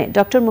বিজ্ঞানে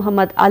ডক্টর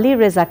মোহাম্মদ আলী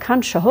রেজা খান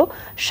সহ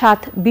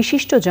 7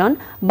 বিশিষ্টজন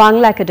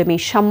বাংলা একাডেমি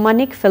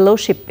সাম্মানিক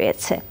ফেলোশিপ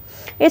পেয়েছে।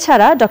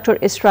 এছাড়া ডক্টর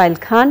ইসরাইল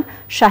খান,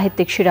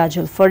 সাহিত্যিক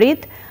সিরাজুল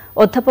ফরিদ,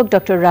 অধ্যাপক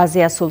ডক্টর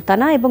রাজিয়া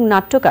সুলতানা এবং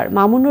নাট্যকার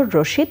মামুনুর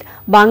রশিদ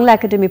বাংলা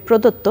একাডেমি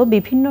প্রদত্ত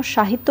বিভিন্ন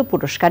সাহিত্য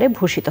পুরস্কারে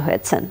ভূষিত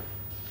হয়েছেন।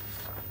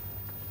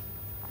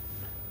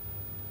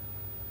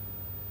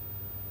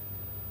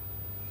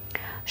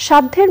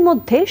 সাধ্যের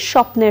মধ্যে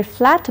স্বপ্নের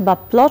ফ্ল্যাট বা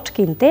প্লট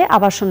কিনতে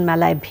আবাসন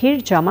মেলায় ভিড়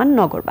জমান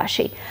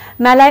নগরবাসী।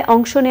 মেলায়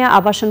অংশ নেওয়া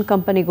আবাসন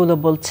কোম্পানিগুলো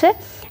বলছে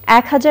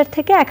 1000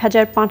 থেকে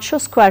 1500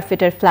 স্কোয়ার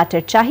ফিটের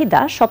ফ্ল্যাটের চাহিদা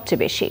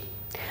সবচেয়ে বেশি।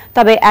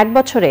 তবে 1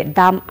 বছরে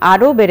দাম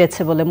আরও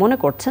বেড়েছে বলে মনে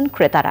করছেন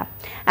ক্রেতারা।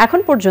 এখন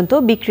পর্যন্ত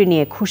বিক্রি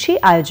নিয়ে খুশি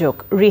আয়োজক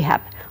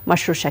রিহ্যাব।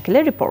 মাশরুর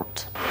শাকিলের রিপোর্ট।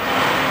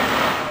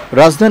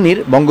 রাজধানীর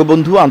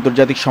বঙ্গবন্ধু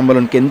আন্তর্জাতিক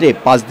সম্মেলন কেন্দ্রে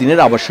 5 দিনের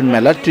আবাসন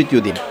মেলার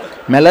তৃতীয় দিন।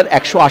 মেলার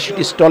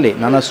 180টি স্টলে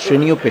নানা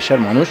শ্রেণী ও পেশার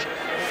মানুষ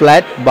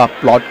ফ্ল্যাট বা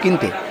প্লট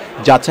কিনতে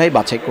যাচাই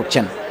বাছাই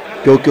করছেন,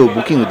 কেউ কেউ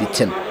বুকিংও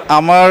দিচ্ছেন।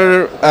 আমার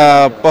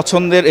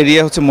পছন্দের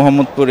এরিয়া হচ্ছে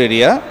মোহাম্মদপুর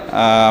এরিয়া।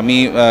 আমি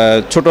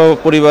ছোট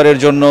পরিবারের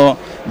জন্য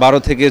 12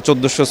 থেকে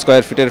 1400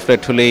 স্কোয়ার ফিটের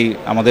ফ্ল্যাট হলেই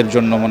আমাদের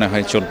জন্য মনে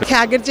হয় চলবে।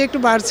 আগের চেয়ে একটু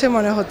বাড়ছে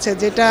মনে হচ্ছে,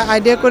 যেটা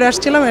আইডিয়া করে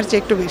আসছিলাম এর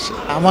চেয়ে একটু বেশি।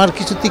 আমার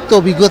কিছু তিক্ত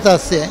অভিজ্ঞতা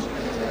আছে,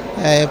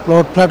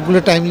 প্লট ফ্ল্যাটগুলো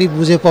টাইমলি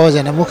বুঝে পাওয়া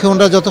যায় না। মুখে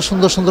ওনারা যত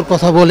সুন্দর সুন্দর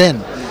কথা বলেন,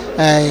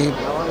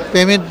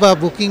 পেমেন্ট বা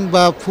বুকিং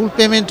বা ফুল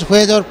পেমেন্ট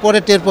হয়ে যাওয়ার পরে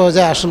টের পাওয়া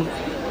যায় আসল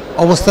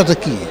অবস্থাটা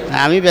কি।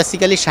 আমি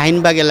বেসিক্যালি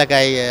শাহিনবাগ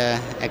এলাকায়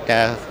একটা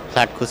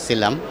ফ্ল্যাট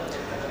খুঁজছিলাম,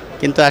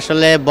 কিন্তু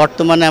আসলে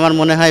বর্তমানে আমার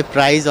মনে হয়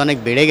প্রাইস অনেক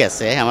বেড়ে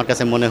গেছে আমার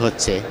কাছে মনে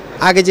হচ্ছে।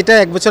 আগে যেটা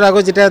 1 বছর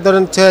আগে যেটা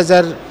ধরেন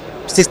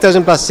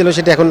 6000 প্লাস ছিল,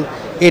 সেটা এখন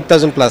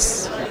 8000 প্লাস।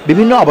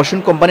 বিভিন্ন আবাসন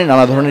কোম্পানি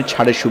নানা ধরনের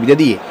ছাড়ের সুবিধা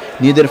দিয়ে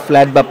নিজেদের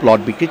ফ্ল্যাট বা প্লট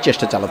বিক্রির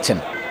চেষ্টা চালাচ্ছেন।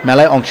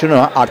 মেলায় অংশ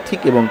নেওয়া আর্থিক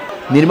এবং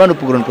নির্মাণ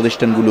উপকরণ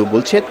প্রতিষ্ঠানগুলো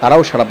বলছে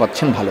তারাও সাড়া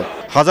পাচ্ছেন ভালো।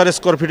 1000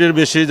 স্কোয়ার ফিটের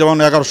বেশি, যেমন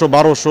 1100,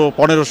 1200,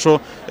 1500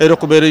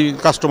 এরকমের এই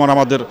কাস্টমার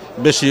আমাদের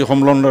বেশি হোম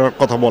লোনের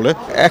কথা বলে।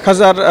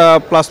 1000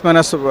 প্লাস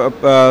মাইনাস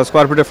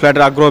স্কোয়ার ফিটের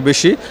ফ্ল্যাটের আগ্রহ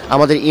বেশি।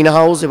 আমাদের ইন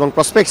হাউস এবং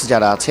প্রসপেক্টস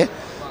যারা আছে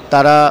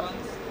তারা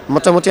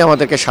মোটামুটি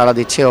আমাদেরকে সাড়া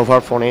দিচ্ছে।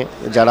 ওভার ফোনে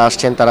যারা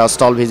আসছেন তারা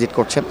স্টল ভিজিট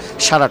করছেন,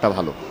 সারাটা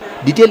ভালো।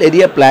 ডিটেল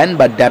এরিয়া প্ল্যান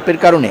বা ড্যাপের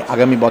কারণে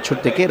আগামী বছর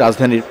থেকে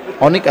রাজধানীর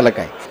অনেক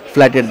এলাকায়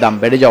ফ্ল্যাটের দাম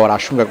বেড়ে যাওয়ার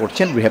আশঙ্কা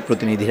করছেন রিহ্যাব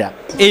প্রতিনিধিরা।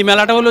 এই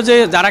মেলাটা হলো যে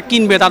যারা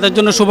কিনবে তাদের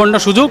জন্য সুবর্ণ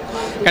সুযোগ,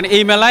 কারণ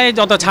এই মেলায়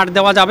যত ছাড়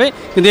দেওয়া যাবে,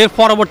 কিন্তু এর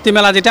পরবর্তী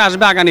মেলা যেটা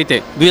আসবে আগামীতে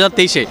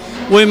 2023-এ,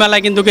 ওই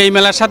মেলায় কিন্তু এই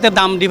মেলার সাথে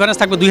দাম ডিফারেন্স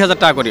থাকবে 2000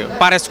 টাকা করে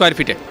পার স্কোয়ার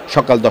ফিটে।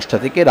 সকাল 10টা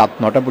থেকে রাত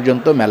 9টা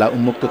পর্যন্ত মেলা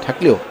উন্মুক্ত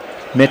থাকলেও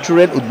মেট্রো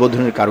রেল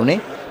উদ্বোধনের কারণে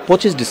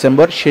 25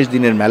 ডিসেম্বর শেষ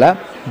দিনের মেলা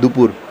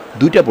দুপুর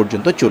 2টা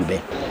পর্যন্ত চলবে।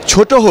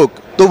 ছোট হোক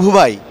তবু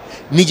ভাই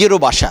নিজেরও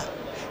বাসা,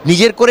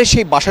 নিজের করে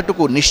সেই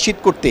বাসাটুকু নিশ্চিত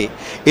করতে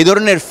এ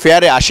ধরনের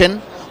ফেয়ারে আসেন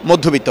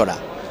মধ্যবিত্তরা,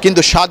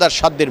 কিন্তু স্বাদ আর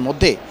সাধ্যের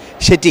মধ্যে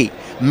সেটি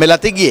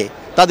মেলাতে গিয়ে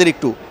তাদের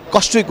একটু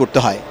কষ্টই করতে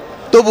হয়।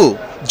 তবু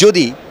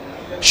যদি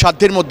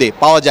সাধ্যের মধ্যে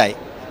পাওয়া যায়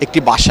একটি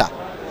বাসা,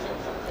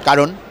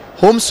 কারণ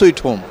home sweet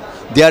home,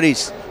 there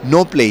is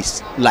no place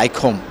like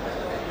home.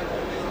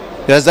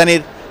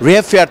 রাজধানীর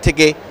রিহ্যাব ফেয়ার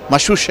থেকে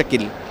মাসুর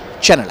শাকিল,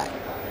 চ্যানেল আই।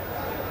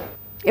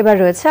 এবার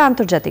রয়েছে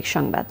আন্তর্জাতিক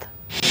সংবাদ।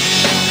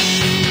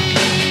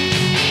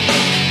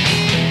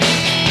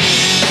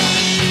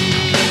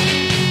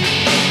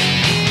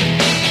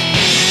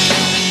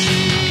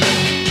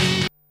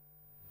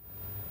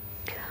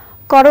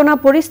 করোনা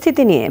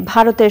পরিস্থিতি নিয়ে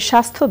ভারতের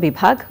স্বাস্থ্য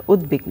বিভাগ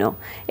উদ্বিগ্ন।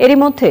 এরই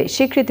মধ্যে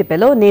স্বীকৃতি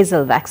পেল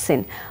নেজাল ভ্যাকসিন।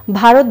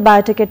 ভারত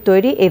বায়োটেকের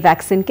তৈরি এই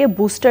ভ্যাকসিনকে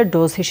বুস্টার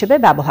ডোজ হিসেবে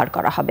ব্যবহার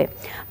করা হবে।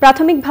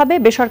 প্রাথমিকভাবে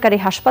বেসরকারি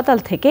হাসপাতাল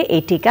থেকে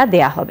এই টিকা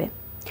দেয়া হবে।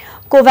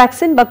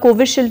 কোভ্যাক্সিন বা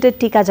কোভিশিল্ডের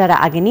টিকা যারা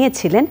আগে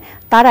নিয়েছিলেন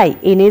তারাই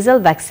এই নেজাল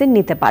ভ্যাকসিন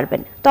নিতে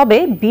পারবেন, তবে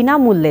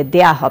বিনামূল্যে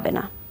দেয়া হবে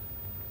না।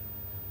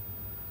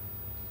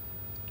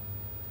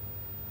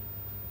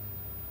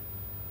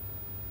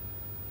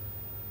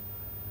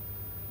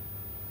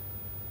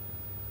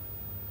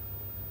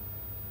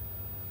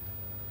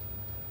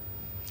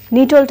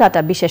 নিটোল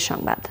টাটা বিশেষ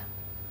সংবাদ।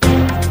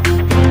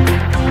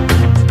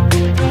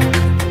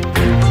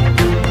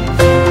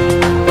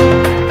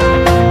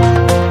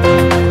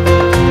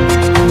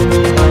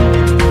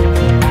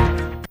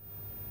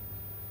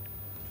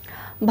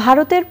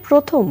 ভারতের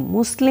প্রথম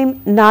মুসলিম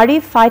নারী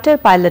ফাইটার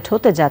পাইলট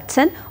হতে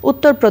যাচ্ছেন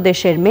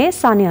উত্তরপ্রদেশের মেয়ে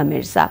সানিয়া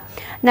মির্জা।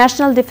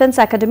 ন্যাশনাল ডিফেন্স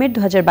একাডেমির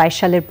 2022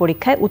 সালের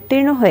পরীক্ষায়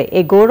উত্তীর্ণ হয়ে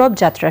এই গৌরব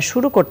যাত্রা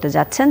শুরু করতে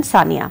যাচ্ছেন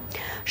সানিয়া।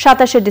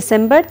 27শে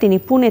ডিসেম্বর তিনি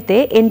পুনেতে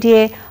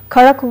এনডিএ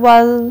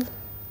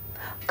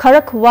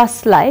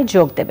খড়কওয়াসলায়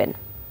যোগ দেবেন।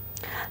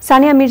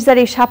 সানিয়া মির্জার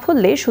এই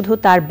সাফল্যে শুধু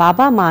তার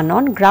বাবা মা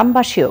নন,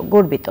 গ্রামবাসীও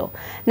গর্বিত।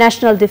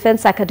 ন্যাশনাল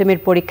ডিফেন্স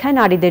একাডেমির পরীক্ষায়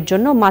নারীদের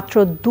জন্য মাত্র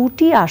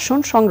 2টি আসন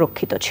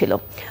সংরক্ষিত ছিল।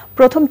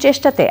 প্রথম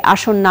চেষ্টাতে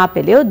আসন না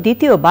পেলেও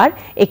দ্বিতীয়বার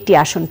একটি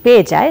আসন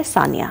পেয়ে যায়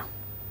সানিয়া।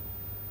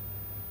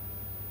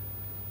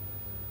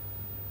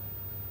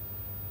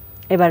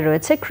 এবার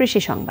রয়েছে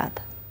কৃষি সংবাদ।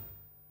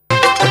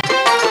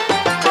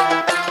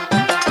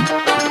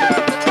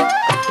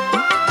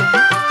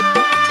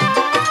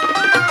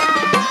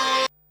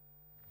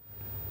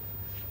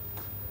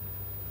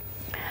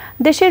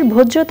 দেশের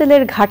ভোজ্য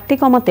তেলের ঘাটতি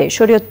কমাতে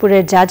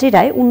শরীয়তপুরের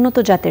জাজিরায় উন্নত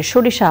জাতের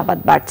সরিষা আবাদ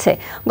বাড়ছে।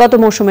 গত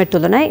মৌসুমের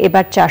তুলনায়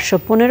এবার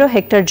 415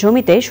 হেক্টর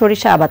জমিতে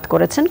সরিষা আবাদ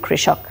করেছেন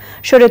কৃষক।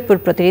 শরীয়তপুর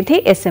প্রতিনিধি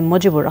এস.এম.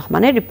 মুজিবুর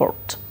রহমানের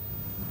রিপোর্ট।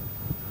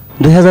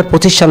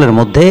 2025 সালের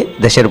মধ্যে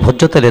দেশের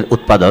ভোজ্য তেলের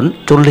উৎপাদন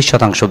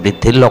 40%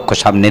 বৃদ্ধির লক্ষ্য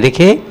সামনে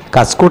রেখে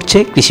কাজ করছে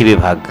কৃষি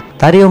বিভাগ।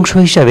 তারই অংশ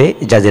হিসাবে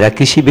জাজিরা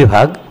কৃষি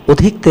বিভাগ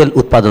অধিক তেল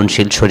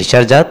উৎপাদনশীল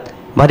সরিষার জাত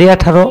বাড়ি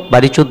 18,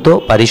 বাড়ি 14,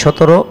 বাড়ি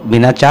 17,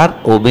 বিনা 4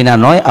 ও বিনা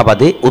 9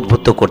 আবাদে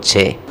উদ্বুদ্ধ করছে।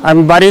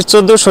 আমি বাড়ি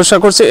 14 শস্য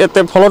করছি, এতে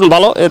ফলন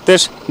ভালো, এতে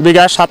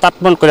বিঘা 7-8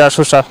 মণ করে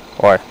শস্য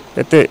হয়,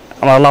 এতে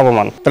আমার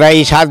লাভবান। প্রায়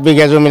 7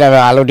 বিঘা জমি আমি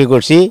আলুটি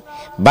করছি,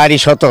 বাড়ি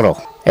 17।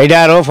 এটা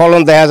আরও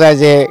ফলন দেখা যায়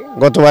যে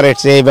গতবারের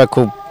চেয়ে এবার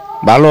খুব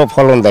ভালো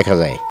ফলন দেখা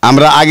যায়।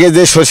 আমরা আগে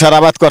যে সরিষার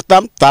আবাদ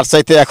করতাম তার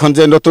চাইতে এখন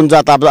যে নতুন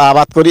জাত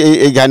আবাদ করি,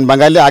 এই ধান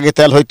বাঙালি আগে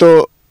তেল হয়তো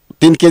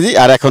 3 কেজি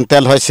আর এখন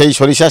তেল হয় সেই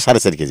সরিষা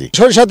 4.5 কেজি।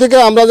 সরিষা থেকে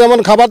আমরা যেমন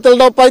খাবার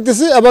তেলটাও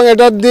পাইতেছি এবং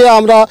এটা দিয়ে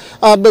আমরা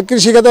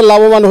কৃষিখাতে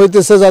লাভবান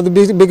হইতেছে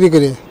বিক্রি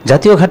করে।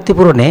 জাতীয় ঘাটতি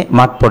পূরণে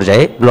মাঠ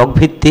পর্যায়ে ব্লক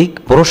ভিত্তিক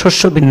বড়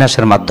শস্য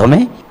বিন্যাসের মাধ্যমে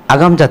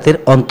আগাম জাতের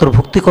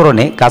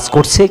অন্তর্ভুক্তিকরণে কাজ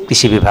করছে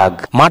কৃষি বিভাগ।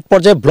 মাঠ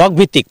পর্যায়ে ব্লক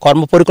ভিত্তিক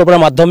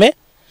কর্মপরিকল্পনার মাধ্যমে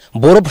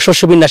বড়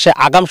শস্য বিন্যাসে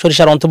আগাম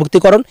সরিষার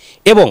অন্তর্ভুক্তিকরণ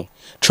এবং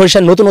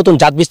সরিষার নতুন নতুন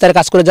জাত বিস্তারে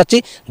কাজ করে যাচ্ছি,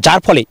 যার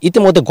ফলে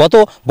ইতিমধ্যে গত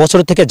বছর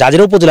থেকে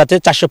জাজিরা উপজেলাতে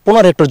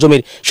 415 হেক্টর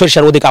জমির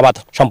সরিষার অধিক আবাদ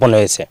সম্পন্ন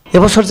হয়েছে।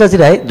 এবছর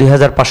জাজিরায়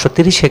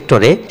 2530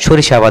 হেক্টরে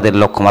সরিষা আবাদের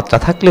লক্ষ্যমাত্রা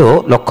থাকলেও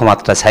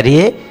লক্ষ্যমাত্রা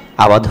ছাড়িয়ে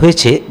আবাদ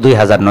হয়েছে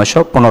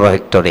 2915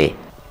 হেক্টরে।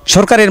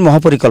 সরকারের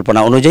মহাপরিকল্পনা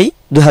অনুযায়ী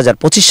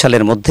 2025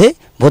 সালের মধ্যে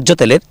ভোজ্য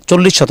তেলের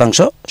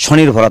 40%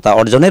 স্বনির্ভরতা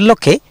অর্জনের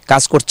লক্ষ্যে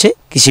কাজ করছে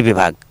কৃষি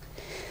বিভাগ।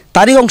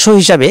 তারই অংশ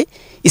হিসাবে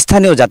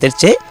স্থানীয় জাতের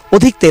চেয়ে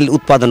অধিক তেল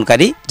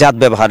উৎপাদনকারী জাত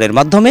ব্যবহারের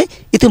মাধ্যমে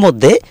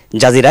ইতিমধ্যে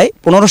জাজিরায়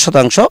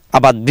 15%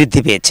 আবাদ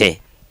বৃদ্ধি পেয়েছে।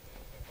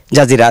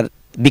 জাজিরার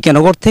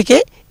বিকেনগর থেকে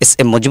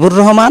SM. Mujibur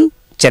Rahman,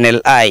 channel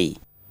I.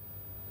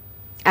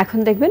 এখন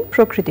দেখবেন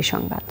প্রকৃতি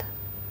সংবাদ।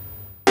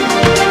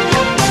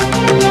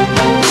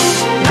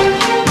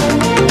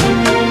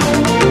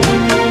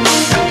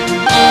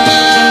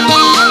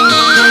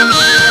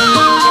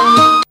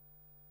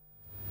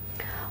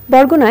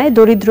 বরগুনায়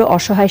দরিদ্র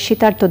অসহায়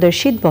শীতার্তদের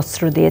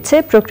শীতবস্ত্র দিয়েছে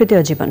প্রকৃতি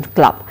ও জীবন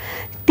ক্লাব।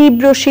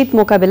 তীব্র শীত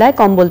মোকাবেলায়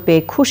কম্বল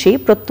পেয়ে খুশি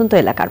প্রত্যন্ত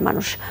এলাকার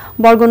মানুষ।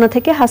 বরগুনা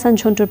থেকে হাসান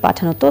ঝন্টুর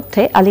পাঠানো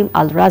তথ্যে আলিম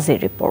আল রাজির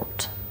রিপোর্ট।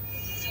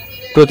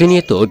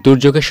 প্রতিনিয়ত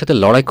দুর্যোগের সাথে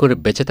লড়াই করে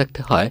বেঁচে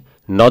থাকতে হয়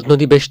নদ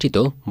নদী বেষ্টিত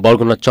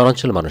বরগুনার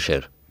চরাঞ্চল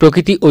মানুষের।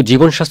 প্রকৃতি ও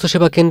জীবন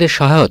স্বাস্থ্যসেবা কেন্দ্রের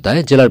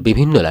সহায়তায় জেলার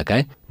বিভিন্ন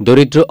এলাকায়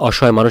দরিদ্র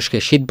অসহায় মানুষকে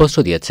শীতবস্ত্র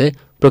দিয়েছে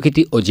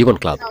প্রকৃতি ও জীবন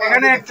ক্লাব।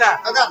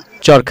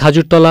 চর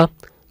খাজুরতলা,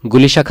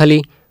 গুলিশাখালী,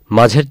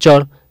 মাঝের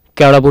চর,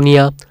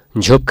 কেওড়াবুনিয়া,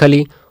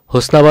 ঝোপখালী,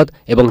 হোসনাবাদ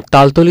এবং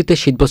তালতলিতে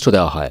শীতবস্ত্র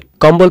দেওয়া হয়।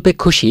 কম্বল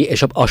পেয়ে খুশি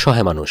এসব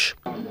অসহায় মানুষ।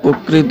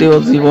 প্রকৃতি ও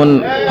জীবন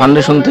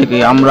ফাউন্ডেশন থেকে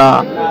আমরা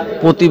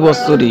প্রতি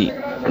বছরই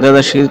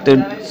যারা শীতের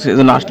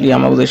সিজন আসলে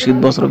আমাদের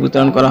শীতবস্ত্র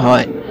বিতরণ করা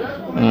হয়।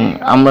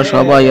 আমরা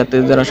সবাই এতে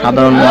যারা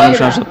সাধারণ মানুষ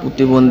আছে,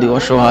 প্রতিবন্ধী,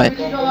 অসহায়,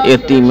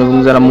 এতিম এবং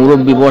যারা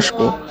মুরব্বী বয়স্ক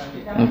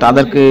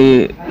তাদেরকে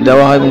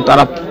দেওয়া হয় এবং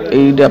তারা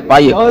এইটা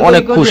পাই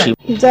অনেক খুশি।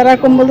 যারা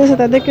কম্বল দিয়েছে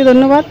তাদেরকে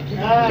ধন্যবাদ,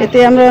 এতে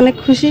আমরা অনেক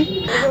খুশি।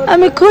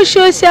 আমি খুশি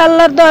হয়েছি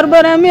আল্লাহর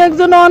দরবারে। আমি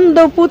একজন অন্ধ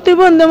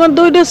প্রতিবন্ধী, আমার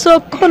দুইটা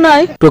চক্ষু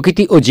নাই।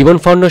 প্রকৃতি ও জীবন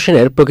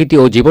ফাউন্ডেশনের প্রকৃতি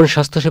ও জীবন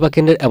স্বাস্থ্যসেবা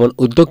কেন্দ্রের এমন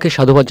উদ্যোগকে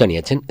সাধুবাদ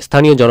জানিয়েছেন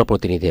স্থানীয়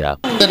জনপ্রতিনিধিরা।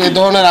 এই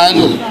ধরনের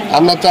আয়োজন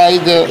আমরা চাই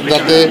যে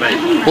যাতে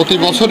প্রতি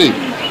বছরই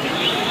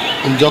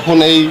যখন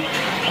এই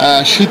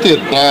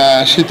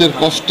শীতের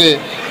কষ্টে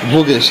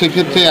ভোগে,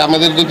 সেক্ষেত্রে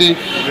আমাদের যদি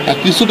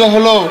কিছুটা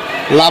হলেও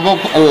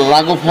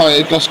লাঘব হয়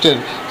এই কষ্টের,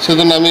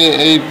 সেজন্য আমি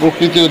এই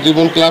প্রকৃতি ও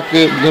জীবন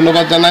ক্লাবকে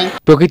ধন্যবাদ জানাই।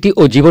 প্রকৃতি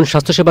ও জীবন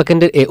স্বাস্থ্যসেবা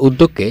কেন্দ্রের এই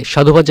উদ্যোগকে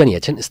সাধুবাদ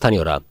জানিয়েছেন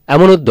স্থানীয়রা।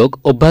 এমন উদ্যোগ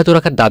অব্যাহত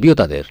রাখার দাবিও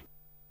তাদের।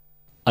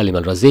 আলিম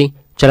আল রাজি,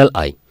 channel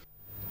I.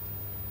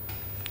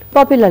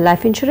 Popular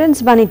life insurance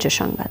বাণিজ্য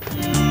সংবাদ।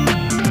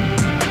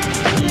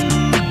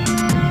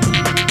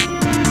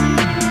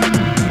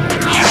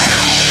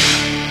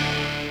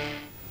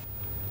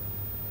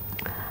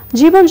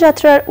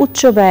 জীবনযাত্রার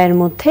উচ্চ ব্যয়ের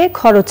মধ্যে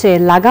খরচে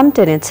লাগাম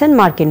টেনেছেন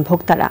মার্কিন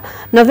ভোক্তারা।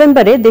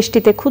 নভেম্বরে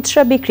দেশটিতে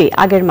খুচরা বিক্রি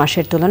আগের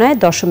মাসের তুলনায়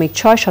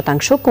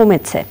 0.6%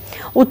 কমেছে।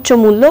 উচ্চ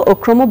মূল্য ও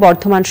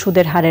ক্রমবর্ধমান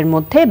সুদের হারের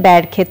মধ্যে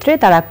ব্যয়ের ক্ষেত্রে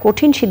তারা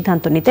কঠিন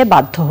সিদ্ধান্ত নিতে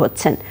বাধ্য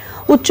হচ্ছেন।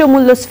 উচ্চ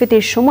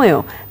মূল্যস্ফীতির সময়ও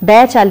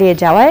ব্যয় চালিয়ে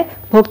যাওয়ায়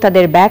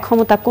ভোক্তাদের ব্যয়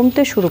ক্ষমতা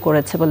কমতে শুরু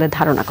করেছে বলে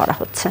ধারণা করা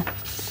হচ্ছে।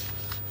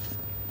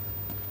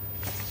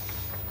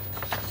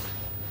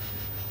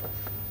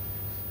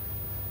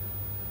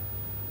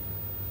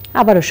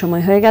 আবারও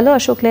সময় হয়ে গেল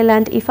Ashok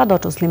Leyland Ifad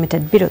autos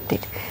limited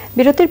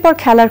বিরতির পর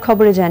খেলার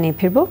খবরে জানিয়ে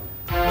ফিরব।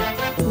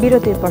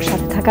 বিরতির পর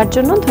সাথে থাকার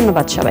জন্য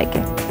ধন্যবাদ সবাইকে।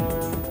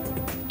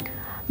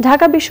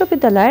 ঢাকা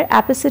বিশ্ববিদ্যালয়ের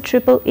অ্যাপিসি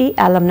ট্রিপল-ই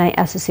অ্যালামনাই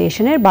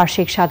অ্যাসোসিয়েশনের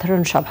বার্ষিক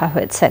সাধারণ সভা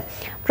হয়েছে।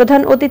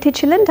 প্রধান অতিথি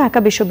ছিলেন ঢাকা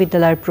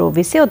বিশ্ববিদ্যালয়ের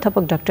প্রো-ভিসি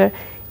অধ্যাপক doctor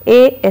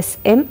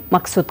ASM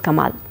Maksud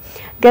Kamal.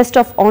 Guest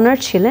of honour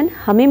ছিলেন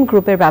হামিম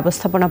গ্রুপের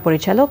ব্যবস্থাপনা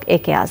পরিচালক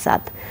একে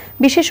আজাদ।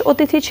 বিশেষ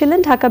অতিথি ছিলেন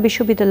ঢাকা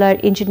বিশ্ববিদ্যালয়ের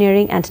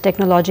ইঞ্জিনিয়ারিং অ্যান্ড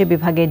টেকনোলজি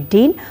বিভাগের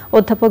ডিন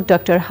অধ্যাপক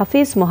ডক্টর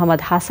হাফিজ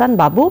মোহাম্মদ হাসান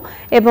বাবু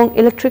এবং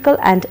ইলেকট্রিক্যাল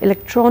অ্যান্ড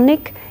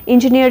ইলেকট্রনিক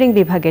ইঞ্জিনিয়ারিং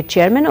বিভাগের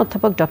চেয়ারম্যান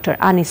অধ্যাপক ডক্টর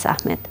আনিস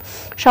আহমেদ।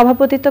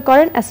 সভাপতিত্ব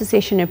করেন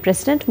অ্যাসোসিয়েশনের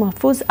প্রেসিডেন্ট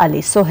মাহফুজ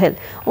আলী সোহেল।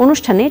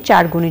 অনুষ্ঠানে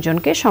 4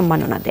 গুণীজনকে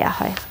সম্মাননা দেওয়া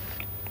হয়।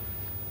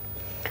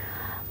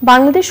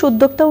 বাংলাদেশ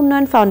উদ্যোক্তা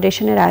উন্নয়ন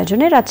ফাউন্ডেশনের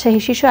আয়োজনে রাজশাহী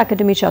শিশু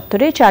একাডেমি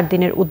চত্বরে 4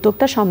 দিনের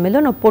উদ্যোক্তা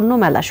সম্মেলন ও পণ্য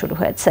মেলা শুরু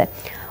হয়েছে।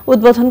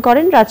 উদ্বোধন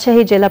করেন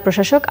রাজশাহী জেলা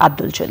প্রশাসক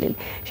আব্দুল জলিল।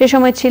 সে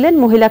সময় ছিলেন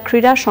মহিলা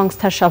ক্রীড়া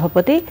সংস্থার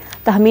সভাপতি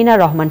তাহমিনা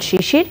রহমান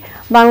শিশির,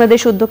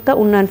 বাংলাদেশ উদ্যোক্তা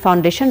উন্নয়ন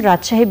ফাউন্ডেশন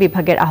রাজশাহী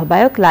বিভাগের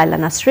আহ্বায়ক লায়লা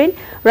নাসরিন,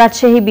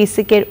 রাজশাহী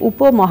বিসিকের উপ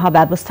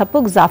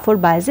মহাব্যবস্থাপক জাফর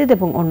বায়েজিদ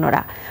এবং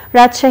অন্যরা।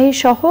 রাজশাহী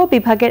সহ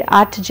বিভাগের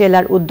 8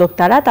 জেলার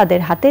উদ্যোক্তারা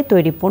তাদের হাতে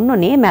তৈরি পণ্য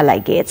নিয়ে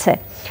মেলায় গিয়েছে।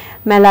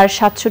 মেলার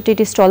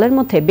 67টি স্টলের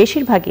মধ্যে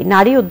বেশিরভাগই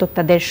নারী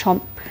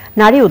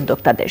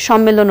উদ্যোক্তাদের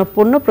সম্মেলন ও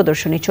পণ্য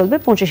প্রদর্শনী চলবে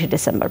 25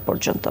 ডিসেম্বর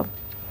পর্যন্ত।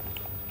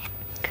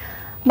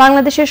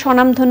 বাংলাদেশের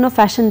স্বনামধন্য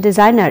ফ্যাশন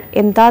ডিজাইনার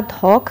এমদাদ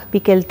হক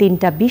বিকেল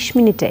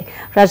 3:20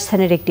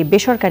 রাজধানীর একটি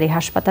বেসরকারি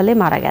হাসপাতালে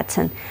মারা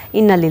গেছেন।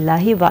 ইন্না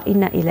লিল্লাহি ওয়া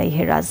ইন্না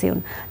ইলাইহি রাজিউন।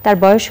 তার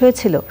বয়স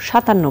হয়েছিল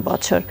 57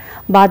 বছর।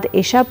 বাদ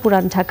এশা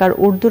পুরান ঢাকার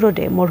উর্দু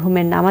রোডে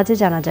মরহুমের নামাজে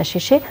জানাজা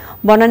শেষে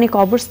বনানী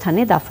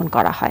কবরস্থানে দাফন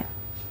করা হয়।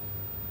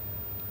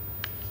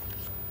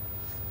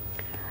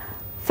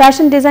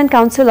 ফ্যাশন ডিজাইন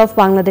কাউন্সিল অফ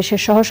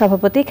বাংলাদেশের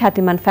সহসভাপতি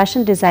খ্যাতিমান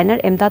ফ্যাশন ডিজাইনার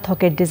এমদাদ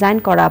হকের ডিজাইন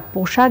করা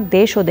পোশাক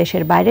দেশ ও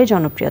দেশের বাইরে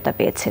জনপ্রিয়তা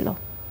পেয়েছিল।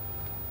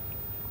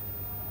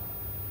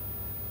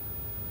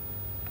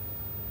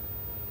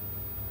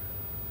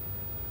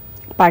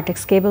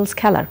 পার্টেক্স কেবলস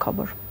খেলার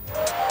খবর।